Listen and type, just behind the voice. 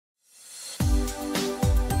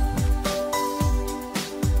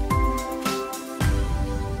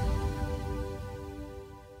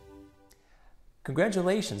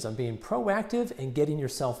Congratulations on being proactive and getting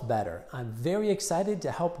yourself better. I'm very excited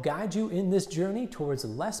to help guide you in this journey towards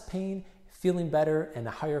less pain, feeling better, and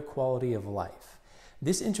a higher quality of life.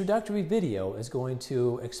 This introductory video is going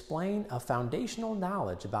to explain a foundational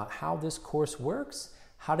knowledge about how this course works,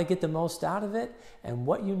 how to get the most out of it, and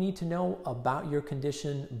what you need to know about your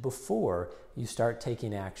condition before you start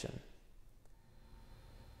taking action.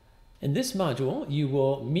 In this module, you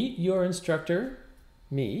will meet your instructor,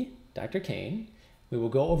 me, Dr. Cain. We will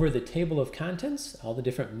go over the table of contents, all the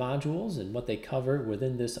different modules and what they cover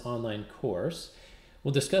within this online course.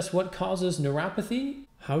 We'll discuss what causes neuropathy,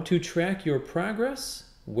 how to track your progress,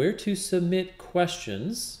 where to submit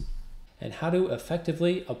questions, and how to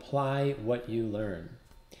effectively apply what you learn.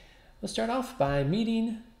 Let's start off by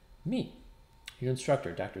meeting me, your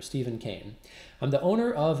instructor, Dr. Stephen Cain. I'm the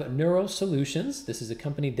owner of Neuro Solutions. This is a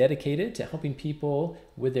company dedicated to helping people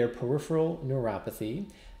with their peripheral neuropathy.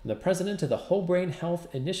 I'm the president of the Whole Brain Health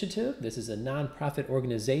Initiative. This is a nonprofit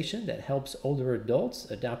organization that helps older adults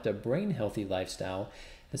adopt a brain-healthy lifestyle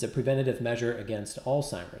as a preventative measure against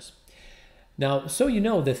Alzheimer's. Now, so you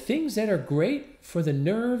know, the things that are great for the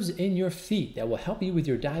nerves in your feet that will help you with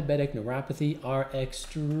your diabetic neuropathy are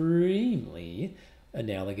extremely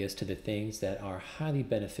analogous to the things that are highly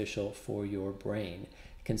beneficial for your brain.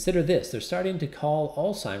 Consider this, they're starting to call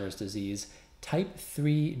Alzheimer's disease type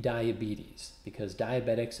 3 diabetes because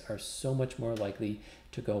diabetics are so much more likely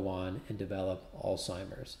to go on and develop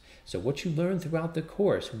Alzheimer's. So what you learn throughout the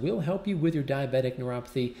course will help you with your diabetic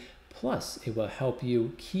neuropathy, plus it will help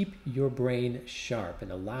you keep your brain sharp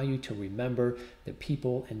and allow you to remember the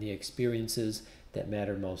people and the experiences that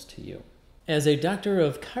matter most to you. As a doctor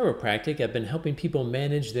of chiropractic, I've been helping people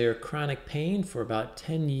manage their chronic pain for about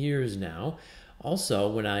 10 years now. Also,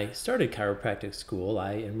 when I started chiropractic school,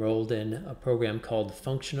 I enrolled in a program called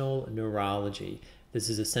Functional Neurology. This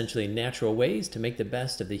is essentially natural ways to make the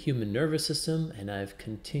best of the human nervous system, and I've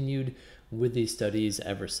continued with these studies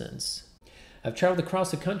ever since. I've traveled across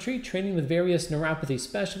the country training with various neuropathy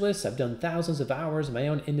specialists. I've done thousands of hours of my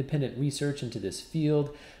own independent research into this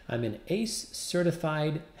field. I'm an ACE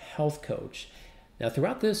certified health coach. Now,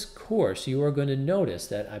 throughout this course, you are going to notice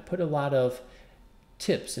that I put a lot of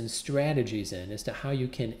tips and strategies in as to how you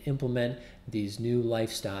can implement these new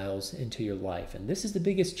lifestyles into your life. And this is the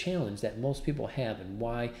biggest challenge that most people have and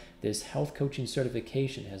why this health coaching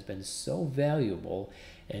certification has been so valuable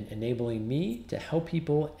in enabling me to help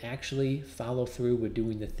people actually follow through with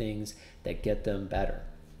doing the things that get them better.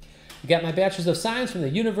 I got my Bachelor's of Science from the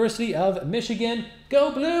University of Michigan.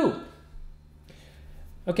 Go Blue!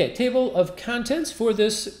 Okay, table of contents for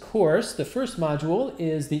this course. The first module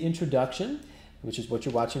is the introduction, which is what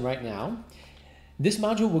you're watching right now. This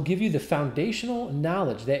module will give you the foundational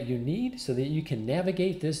knowledge that you need so that you can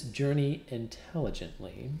navigate this journey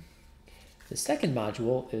intelligently. The second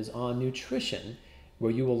module is on nutrition,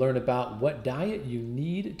 where you will learn about what diet you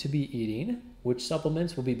need to be eating, which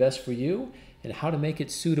supplements will be best for you, and how to make it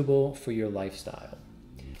suitable for your lifestyle.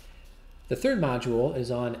 The third module is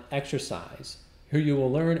on exercise. Here you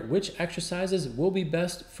will learn which exercises will be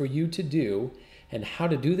best for you to do and how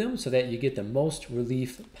to do them so that you get the most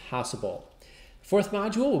relief possible. Fourth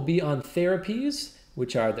module will be on therapies,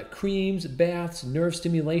 which are the creams, baths, nerve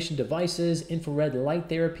stimulation devices, infrared light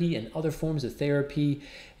therapy, and other forms of therapy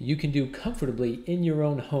you can do comfortably in your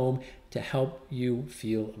own home to help you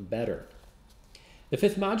feel better. The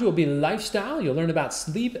fifth module will be lifestyle. You'll learn about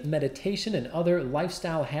sleep, meditation, and other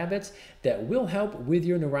lifestyle habits that will help with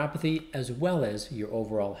your neuropathy as well as your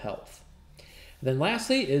overall health. Then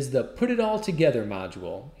lastly is the Put It All Together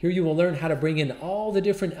module. Here you will learn how to bring in all the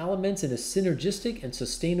different elements in a synergistic and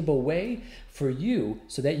sustainable way for you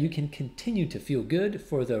so that you can continue to feel good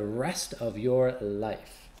for the rest of your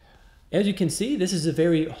life. As you can see, this is a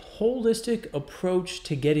very holistic approach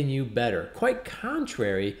to getting you better, quite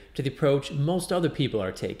contrary to the approach most other people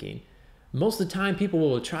are taking. Most of the time, people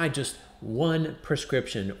will try just one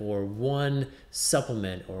prescription or one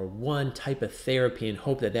supplement or one type of therapy and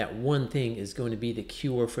hope that that one thing is going to be the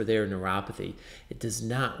cure for their neuropathy. It does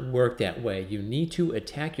not work that way. You need to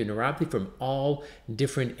attack your neuropathy from all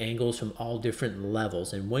different angles, from all different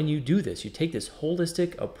levels. And when you do this, you take this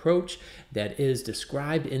holistic approach that is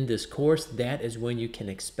described in this course, that is when you can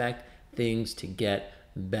expect things to get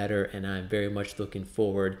better. And I'm very much looking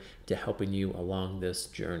forward to helping you along this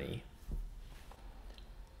journey.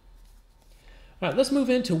 All right, let's move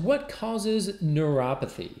into what causes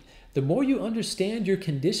neuropathy. The more you understand your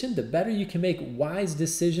condition, the better you can make wise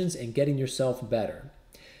decisions in getting yourself better.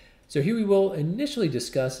 So here we will initially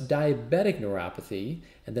discuss diabetic neuropathy,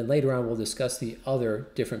 and then later on we'll discuss the other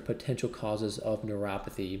different potential causes of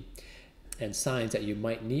neuropathy. and signs that you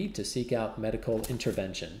might need to seek out medical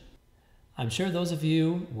intervention. I'm sure those of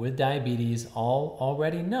you with diabetes all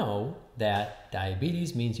already know that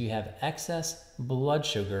diabetes means you have excess blood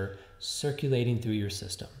sugar circulating through your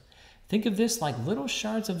system. Think of this like little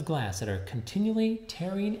shards of glass that are continually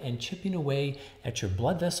tearing and chipping away at your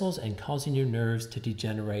blood vessels and causing your nerves to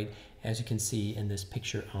degenerate, as you can see in this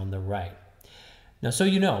picture on the right. Now, so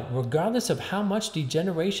you know, regardless of how much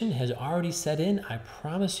degeneration has already set in, I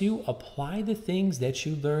promise you, apply the things that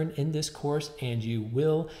you learn in this course and you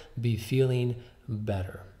will be feeling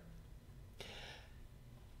better.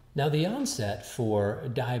 Now, the onset for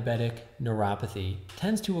diabetic neuropathy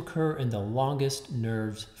tends to occur in the longest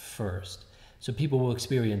nerves first. So people will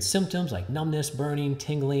experience symptoms like numbness, burning,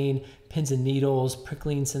 tingling, pins and needles,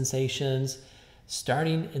 prickling sensations,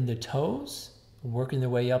 starting in the toes, working their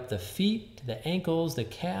way up the feet, to the ankles, the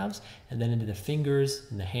calves, and then into the fingers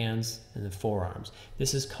and the hands and the forearms.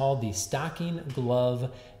 This is called the stocking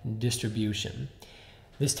glove distribution.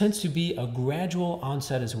 This tends to be a gradual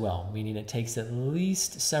onset as well, meaning it takes at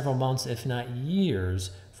least several months, if not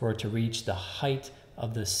years, for it to reach the height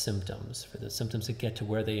of the symptoms, for the symptoms to get to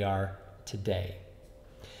where they are today.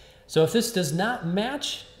 So if this does not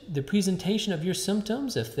match the presentation of your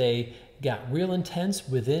symptoms, if they got real intense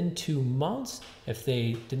within 2 months, if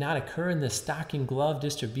they did not occur in the stocking glove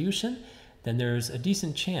distribution, then there's a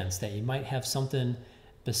decent chance that you might have something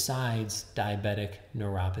besides diabetic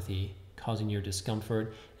neuropathy causing your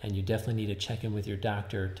discomfort, and you definitely need to check in with your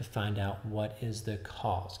doctor to find out what is the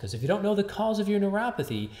cause. Because if you don't know the cause of your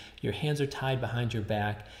neuropathy, your hands are tied behind your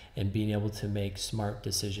back and being able to make smart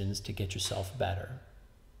decisions to get yourself better.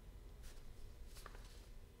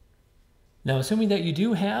 Now, assuming that you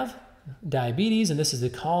do have diabetes and this is the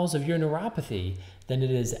cause of your neuropathy, then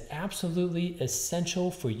it is absolutely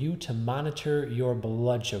essential for you to monitor your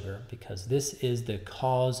blood sugar because this is the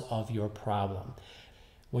cause of your problem.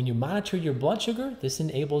 When you monitor your blood sugar, this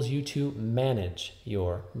enables you to manage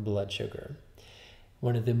your blood sugar.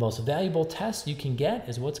 One of the most valuable tests you can get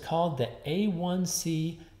is what's called the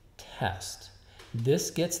A1C test. This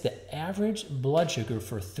gets the average blood sugar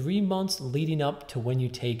for 3 months leading up to when you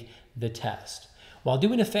take the test. While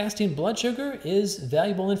doing a fasting blood sugar is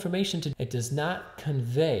valuable information, it does not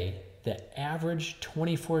convey the average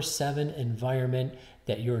 24/7 environment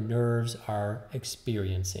that your nerves are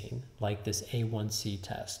experiencing, like this A1C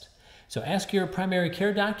test. So ask your primary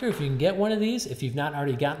care doctor if you can get one of these, if you've not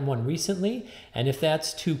already gotten one recently, and if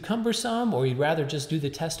that's too cumbersome or you'd rather just do the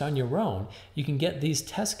test on your own, you can get these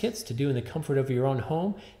test kits to do in the comfort of your own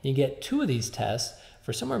home. You can get 2 of these tests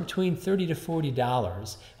for somewhere between $30 to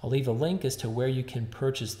 $40. I'll leave a link as to where you can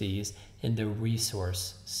purchase these in the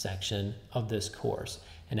resource section of this course.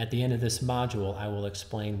 And at the end of this module, I will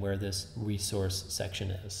explain where this resource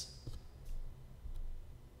section is.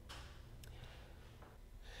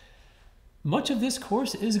 Much of this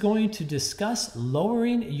course is going to discuss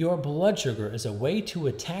lowering your blood sugar as a way to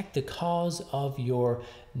attack the cause of your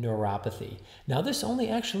neuropathy. Now, this only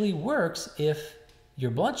actually works if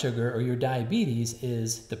your blood sugar or your diabetes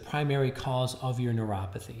is the primary cause of your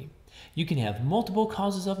neuropathy. You can have multiple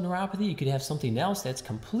causes of neuropathy. You could have something else that's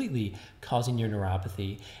completely causing your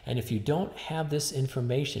neuropathy. And if you don't have this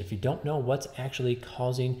information, if you don't know what's actually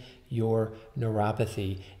causing your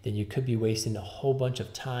neuropathy, then you could be wasting a whole bunch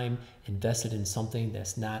of time invested in something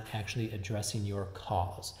that's not actually addressing your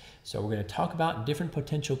cause. So we're going to talk about different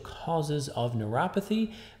potential causes of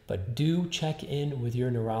neuropathy, but do check in with your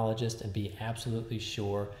neurologist and be absolutely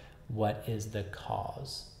sure what is the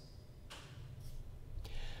cause.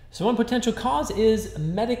 So one potential cause is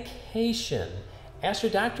medication. Ask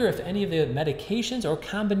your doctor if any of the medications or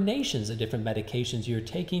combinations of different medications you're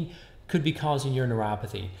taking could be causing your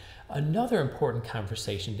neuropathy. Another important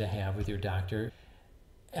conversation to have with your doctor,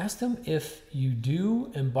 ask them if you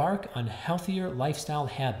do embark on healthier lifestyle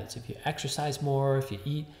habits, if you exercise more, if you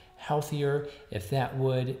eat healthier, if that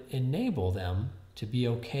would enable them to be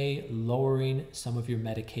okay lowering some of your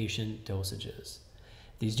medication dosages.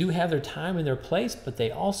 These do have their time and their place, but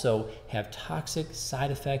they also have toxic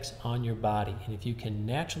side effects on your body. And if you can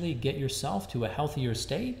naturally get yourself to a healthier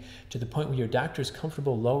state, to the point where your doctor is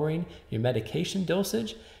comfortable lowering your medication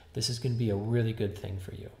dosage, this is going to be a really good thing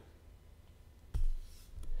for you.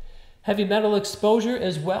 Heavy metal exposure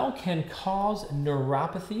as well can cause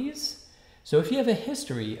neuropathies. So if you have a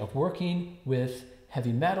history of working with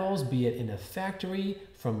heavy metals, be it in a factory,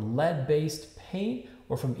 from lead-based paint,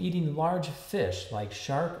 or from eating large fish like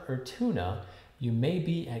shark or tuna, you may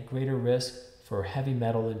be at greater risk for heavy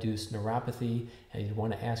metal-induced neuropathy, and you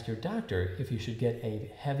want to ask your doctor if you should get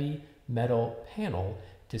a heavy metal panel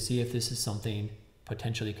to see if this is something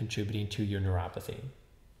potentially contributing to your neuropathy.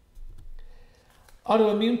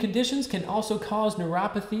 Autoimmune conditions can also cause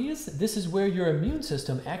neuropathies. This is where your immune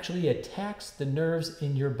system actually attacks the nerves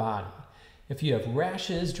in your body. If you have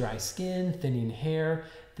rashes, dry skin, thinning hair,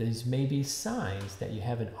 these may be signs that you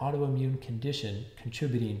have an autoimmune condition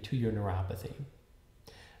contributing to your neuropathy.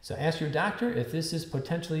 So ask your doctor if this is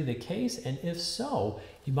potentially the case, and if so,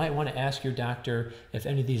 you might want to ask your doctor if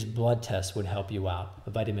any of these blood tests would help you out.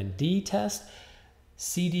 A vitamin D test,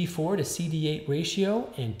 CD4 to CD8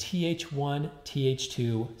 ratio, and Th1,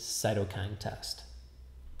 Th2 cytokine test.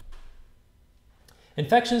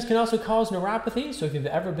 Infections can also cause neuropathy, so if you've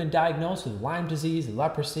ever been diagnosed with Lyme disease,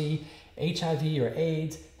 leprosy, HIV or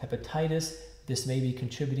AIDS, hepatitis, this may be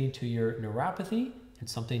contributing to your neuropathy and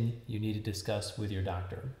something you need to discuss with your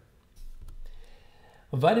doctor.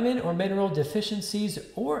 Vitamin or mineral deficiencies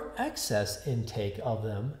or excess intake of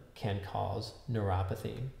them can cause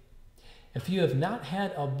neuropathy. If you have not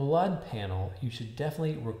had a blood panel, you should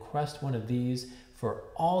definitely request one of these for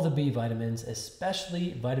all the B vitamins,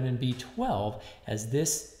 especially vitamin B12, as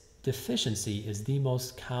this deficiency is the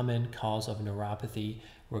most common cause of neuropathy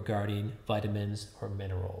regarding vitamins or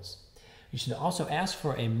minerals. You should also ask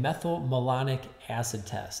for a methylmalonic acid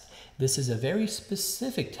test. This is a very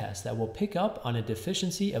specific test that will pick up on a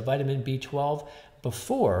deficiency of vitamin B12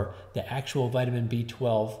 before the actual vitamin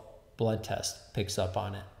B12 blood test picks up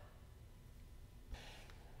on it.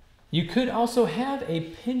 You could also have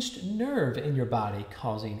a pinched nerve in your body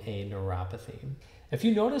causing a neuropathy. If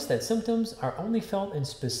you notice that symptoms are only felt in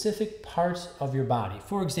specific parts of your body,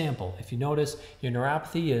 for example, if you notice your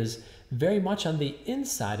neuropathy is very much on the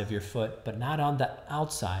inside of your foot, but not on the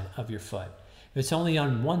outside of your foot. If it's only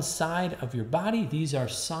on one side of your body, these are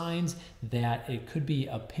signs that it could be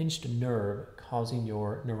a pinched nerve causing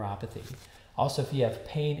your neuropathy. Also, if you have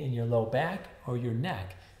pain in your low back or your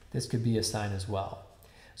neck, this could be a sign as well.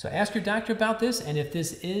 So ask your doctor about this, and if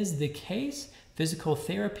this is the case, physical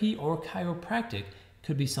therapy or chiropractic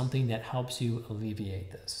could be something that helps you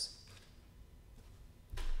alleviate this.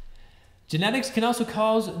 Genetics can also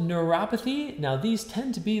cause neuropathy. Now, these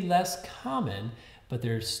tend to be less common, but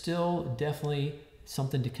they're still definitely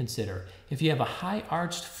something to consider. If you have a high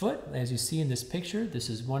arched foot, as you see in this picture, this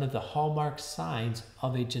is one of the hallmark signs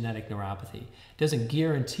of a genetic neuropathy. It doesn't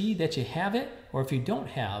guarantee that you have it, or if you don't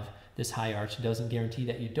have this high arch, it doesn't guarantee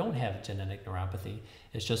that you don't have genetic neuropathy.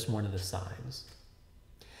 It's just one of the signs.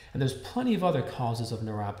 And there's plenty of other causes of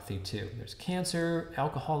neuropathy too. There's cancer,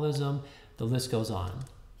 alcoholism, the list goes on.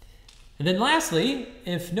 And then lastly,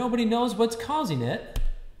 if nobody knows what's causing it,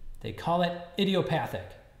 they call it idiopathic.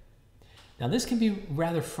 Now this can be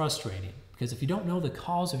rather frustrating because if you don't know the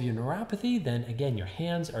cause of your neuropathy, then again, your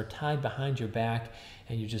hands are tied behind your back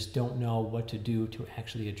and you just don't know what to do to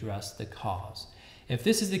actually address the cause. If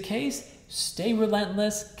this is the case, stay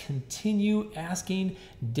relentless, continue asking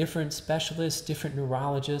different specialists, different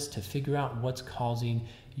neurologists to figure out what's causing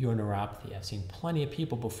your neuropathy. I've seen plenty of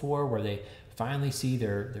people before where they finally see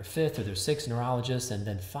their fifth or their sixth neurologist, and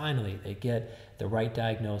then finally they get the right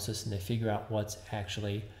diagnosis and they figure out what's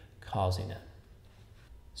actually causing it.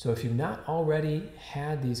 So if you've not already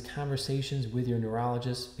had these conversations with your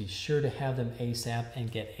neurologist, be sure to have them ASAP and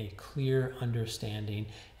get a clear understanding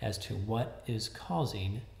as to what is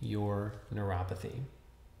causing your neuropathy.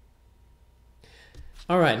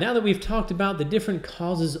 All right, now that we've talked about the different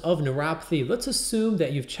causes of neuropathy, let's assume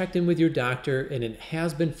that you've checked in with your doctor and it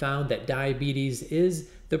has been found that diabetes is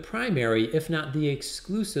the primary, if not the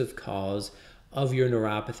exclusive cause of your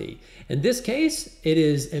neuropathy. In this case, it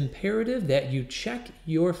is imperative that you check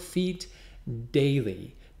your feet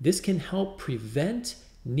daily. This can help prevent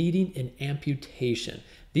needing an amputation.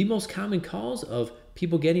 The most common cause of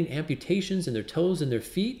people getting amputations in their toes and their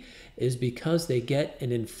feet is because they get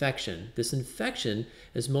an infection. This infection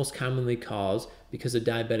is most commonly caused because of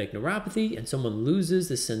diabetic neuropathy, and someone loses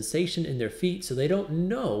the sensation in their feet so they don't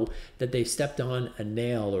know that they stepped on a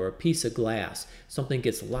nail or a piece of glass. Something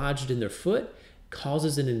gets lodged in their foot,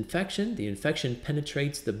 causes an infection, the infection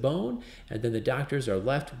penetrates the bone, and then the doctors are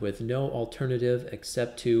left with no alternative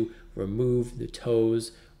except to remove the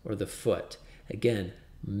toes or the foot. Again,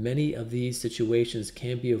 many of these situations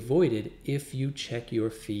can be avoided if you check your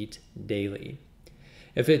feet daily.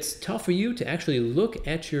 If it's tough for you to actually look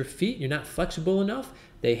at your feet, you're not flexible enough,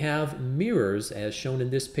 they have mirrors, as shown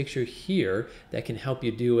in this picture here, that can help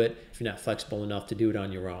you do it if you're not flexible enough to do it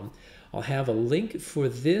on your own. I'll have a link for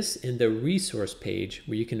this in the resource page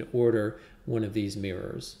where you can order one of these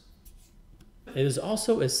mirrors. It is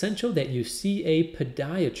also essential that you see a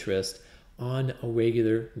podiatrist on a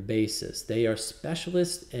regular basis. They are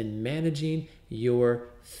specialists in managing your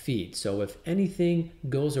feet. So if anything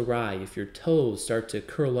goes awry, if your toes start to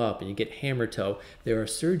curl up and you get hammer toe, there are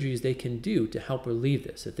surgeries they can do to help relieve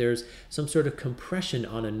this. If there's some sort of compression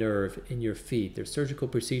on a nerve in your feet, there's surgical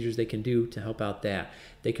procedures they can do to help out that.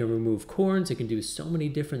 They can remove corns, they can do so many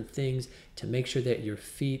different things to make sure that your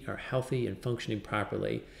feet are healthy and functioning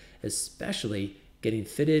properly, especially getting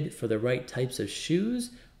fitted for the right types of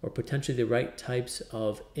shoes or potentially the right types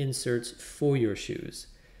of inserts for your shoes.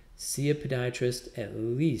 See a podiatrist at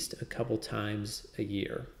least a couple times a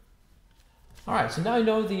year. All right, so now you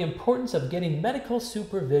know the importance of getting medical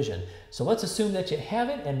supervision. So let's assume that you have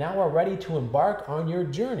it and now are ready to embark on your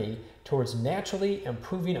journey towards naturally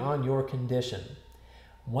improving on your condition.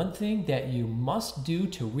 One thing that you must do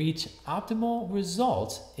to reach optimal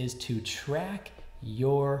results is to track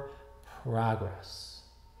your progress.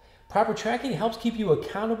 Proper tracking helps keep you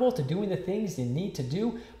accountable to doing the things you need to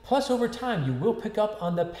do. Plus, over time, you will pick up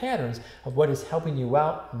on the patterns of what is helping you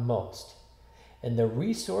out most. In the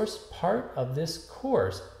resource part of this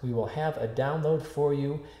course, we will have a download for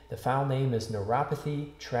you. The file name is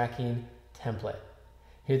Neuropathy Tracking Template.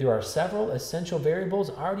 Here there are several essential variables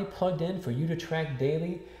already plugged in for you to track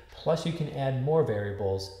daily, plus you can add more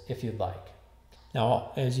variables if you'd like.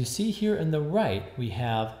 Now, as you see here in the right, we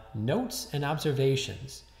have notes and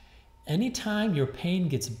observations. Anytime your pain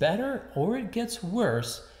gets better or it gets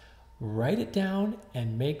worse, write it down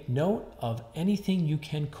and make note of anything you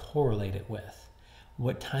can correlate it with.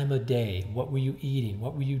 What time of day? What were you eating?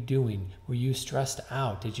 What were you doing? Were you stressed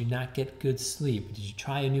out? Did you not get good sleep? Did you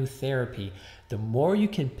try a new therapy? The more you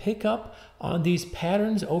can pick up on these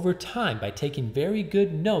patterns over time by taking very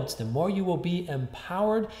good notes, the more you will be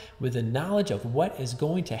empowered with the knowledge of what is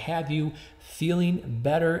going to have you feeling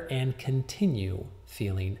better and continue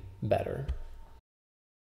feeling better.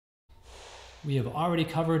 We have already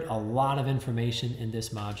covered a lot of information in this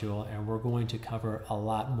module, and we're going to cover a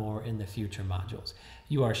lot more in the future modules.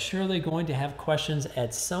 You are surely going to have questions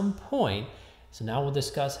at some point, so now we'll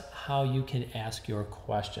discuss how you can ask your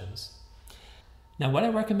questions. Now, what I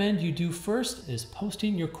recommend you do first is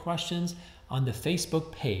posting your questions on the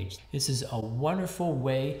Facebook page. This is a wonderful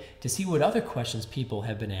way to see what other questions people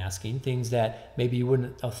have been asking, things that maybe you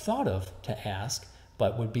wouldn't have thought of to ask,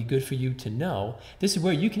 but would be good for you to know. This is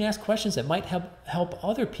where you can ask questions that might help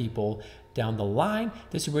other people down the line.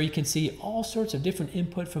 This is where you can see all sorts of different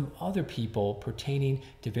input from other people pertaining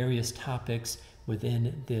to various topics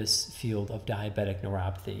within this field of diabetic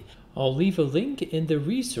neuropathy. I'll leave a link in the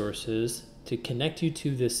resources to connect you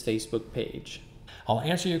to this Facebook page. I'll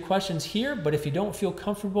answer your questions here, but if you don't feel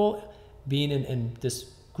comfortable being in this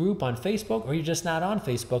group on Facebook, or you're just not on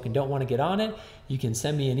Facebook and don't want to get on it, you can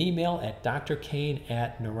send me an email at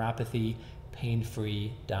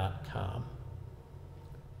drcain@neuropathypainfree.com.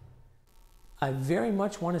 I very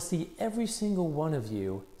much want to see every single one of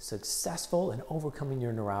you successful in overcoming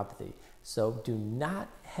your neuropathy. So do not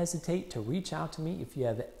hesitate to reach out to me if you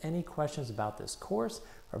have any questions about this course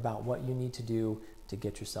or about what you need to do to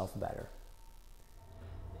get yourself better.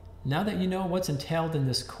 Now that you know what's entailed in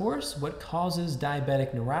this course, what causes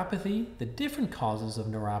diabetic neuropathy, the different causes of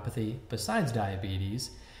neuropathy besides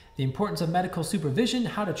diabetes, the importance of medical supervision,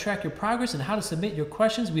 how to track your progress, and how to submit your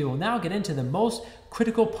questions, we will now get into the most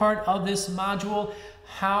critical part of this module,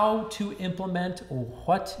 how to implement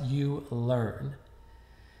what you learn.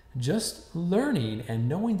 Just learning and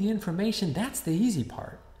knowing the information, that's the easy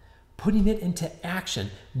part. Putting it into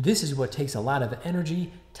action, this is what takes a lot of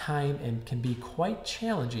energy, time, and can be quite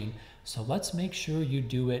challenging, so let's make sure you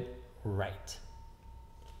do it right.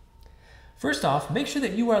 First off, make sure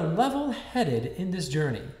that you are level-headed in this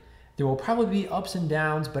journey. There will probably be ups and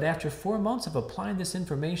downs, but after 4 months of applying this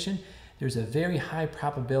information, there's a very high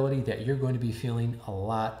probability that you're going to be feeling a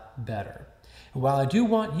lot better. And while I do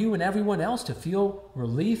want you and everyone else to feel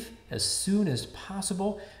relief as soon as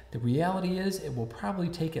possible, the reality is it will probably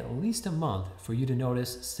take at least a month for you to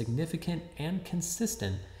notice significant and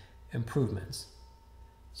consistent improvements.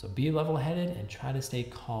 So be level-headed and try to stay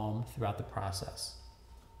calm throughout the process.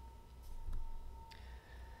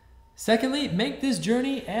 Secondly, make this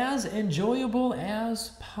journey as enjoyable as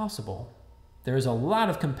possible. There is a lot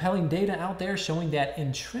of compelling data out there showing that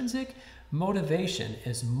intrinsic motivation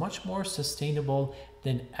is much more sustainable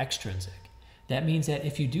than extrinsic. That means that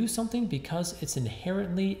if you do something because it's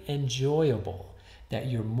inherently enjoyable, that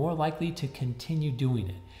you're more likely to continue doing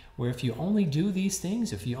it. Where if you only do these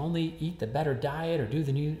things, if you only eat the better diet or do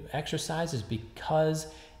the new exercises because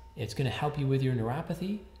it's going to help you with your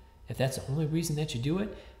neuropathy, if that's the only reason that you do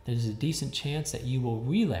it, there's a decent chance that you will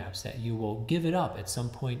relapse, that you will give it up at some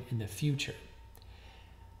point in the future.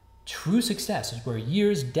 True success is where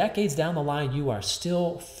years, decades down the line, you are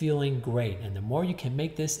still feeling great. And the more you can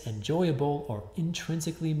make this enjoyable or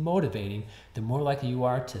intrinsically motivating, the more likely you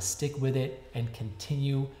are to stick with it and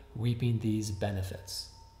continue reaping these benefits.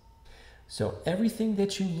 So everything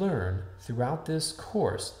that you learn throughout this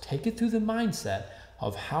course, take it through the mindset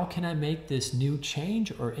of how can I make this new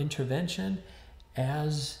change or intervention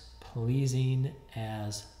as pleasing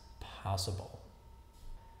as possible.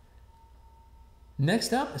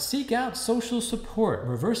 Next up, seek out social support.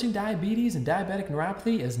 Reversing diabetes and diabetic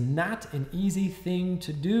neuropathy is not an easy thing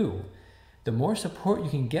to do. The more support you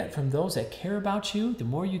can get from those that care about you, the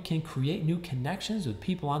more you can create new connections with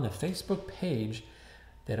people on the Facebook page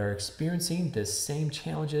that are experiencing the same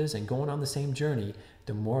challenges and going on the same journey,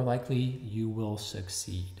 the more likely you will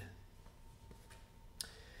succeed.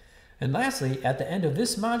 And lastly, at the end of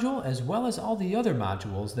this module, as well as all the other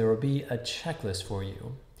modules, there will be a checklist for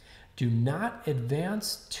you. Do not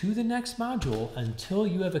advance to the next module until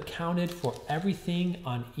you have accounted for everything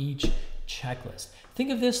on each checklist. Think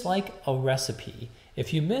of this like a recipe.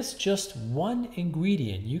 If you miss just one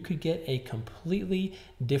ingredient, you could get a completely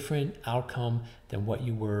different outcome than what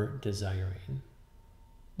you were desiring.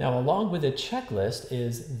 Now, along with the checklist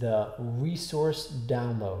is the resource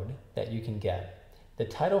download that you can get. The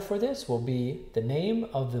title for this will be the name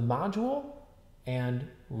of the module and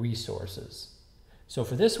resources. So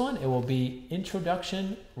for this one, it will be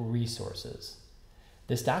Introduction Resources.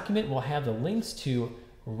 This document will have the links to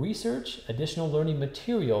research, additional learning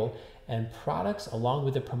material, and products along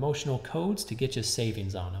with the promotional codes to get you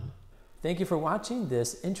savings on them. Thank you for watching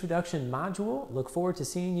this introduction module. Look forward to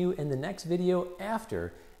seeing you in the next video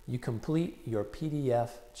after you complete your PDF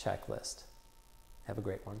checklist. Have a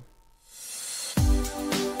great one.